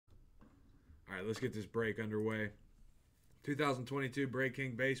right, let's get this break underway. 2022 Break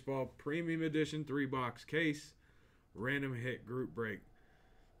King Baseball Premium Edition 3-box case. Random hit group break.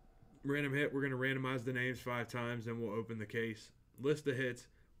 Random hit, we're going to randomize the names 5 times, then we'll open the case. List the hits,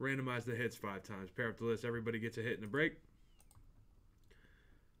 randomize the hits 5 times. Pair up the list, everybody gets a hit in the break.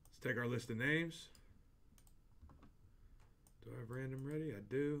 Let's take our list of names. Do I have random ready? I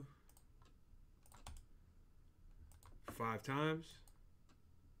do. 5 times.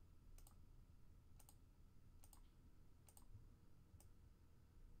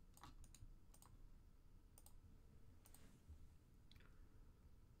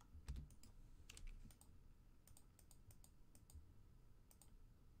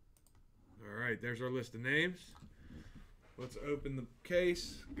 All right, there's our list of names. Let's open the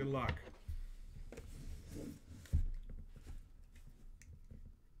case. Good luck.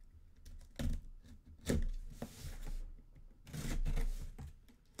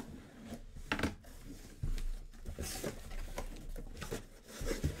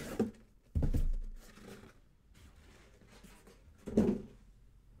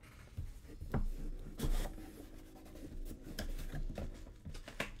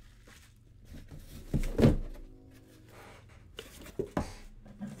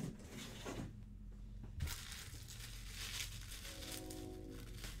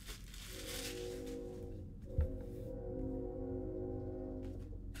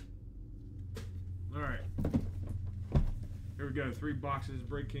 All right, here we go. 3 boxes,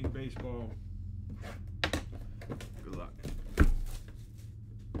 Break King Baseball. Good luck.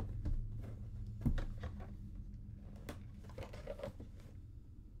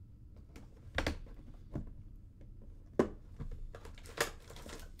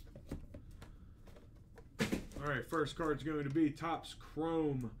 All right, first card's going to be Topps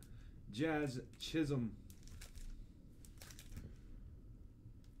Chrome Jazz Chisholm.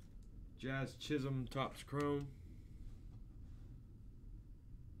 Jazz Chisholm Topps Chrome.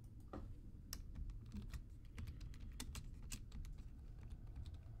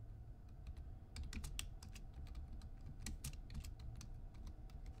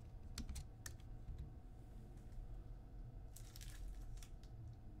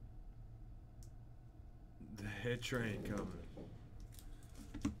 The hit train coming.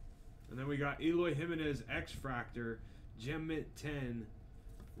 And then we got Eloy Jimenez X-Fractor Gem Mint 10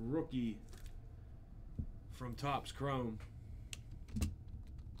 rookie from Topps Chrome.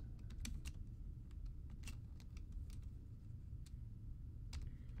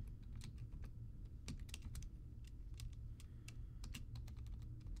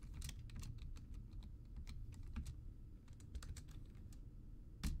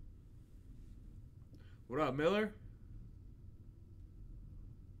 What up, Miller?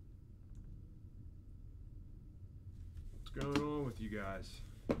 What's going on with you guys?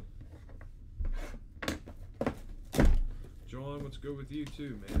 John, what's good with you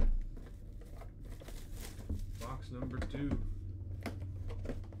too, man? Box number 2.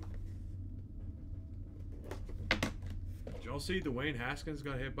 Did y'all see Dwayne Haskins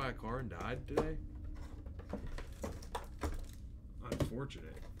got hit by a car and died today?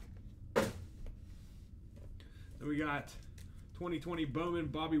 Unfortunate. Then we got 2020 Bowman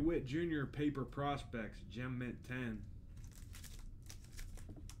Bobby Witt Jr. Paper Prospects Gem Mint 10.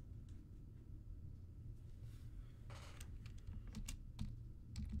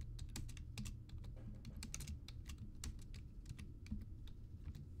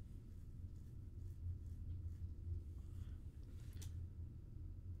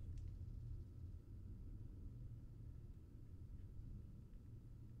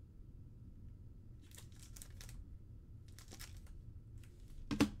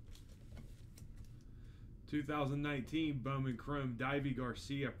 (2019) Bowman Chrome Divey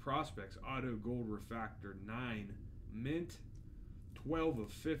Garcia Prospects Auto Gold Refractor 9 mint 12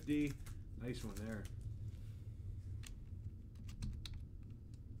 of 50. Nice one there.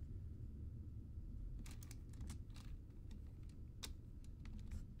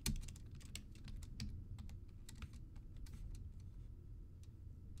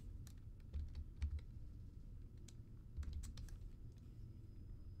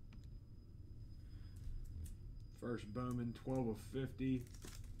 First Bowman 12 of 50.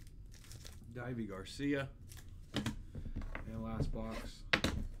 Divey Garcia. And last box.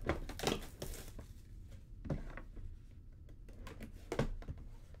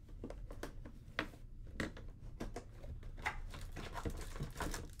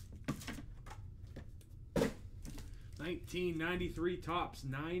 (1993) Topps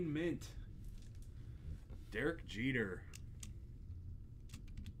 9 mint. Derek Jeter.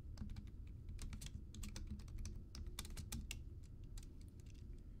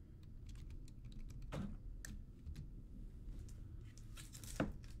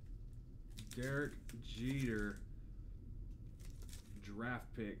 Derek Jeter, draft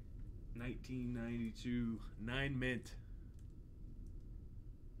pick, 1992, 9 mint.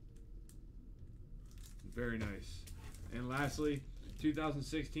 Very nice. And lastly,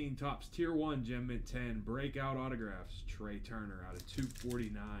 2016 Topps Tier 1 Gem Mint 10 Breakout Autographs, Trey Turner out of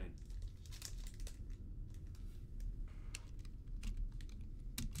 249.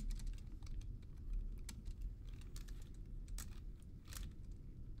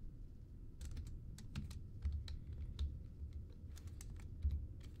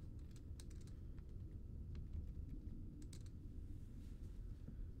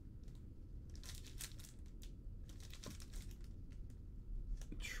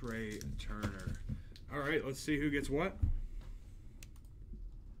 Trey Turner. All right, let's see who gets what.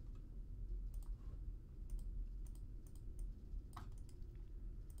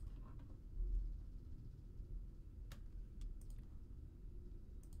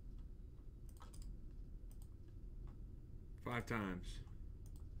 Five times.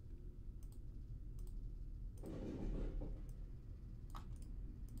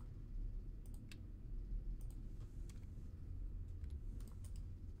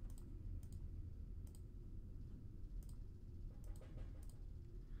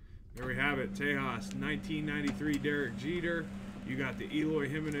 There we have it. Tejas, 1993 Derek Jeter. You got the Eloy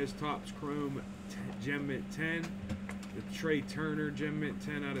Jimenez Topps Chrome Gem Mint 10. The Trey Turner Gem Mint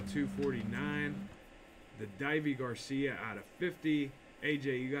 10 out of 249. The Divey Garcia out of 50.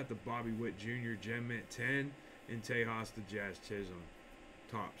 AJ, you got the Bobby Witt Jr. Gem Mint 10. And Tejas, the Jazz Chisholm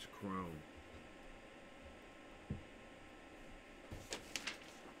Topps Chrome.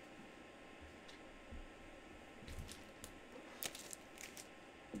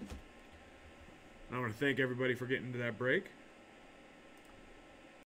 I want to thank everybody for getting to that break.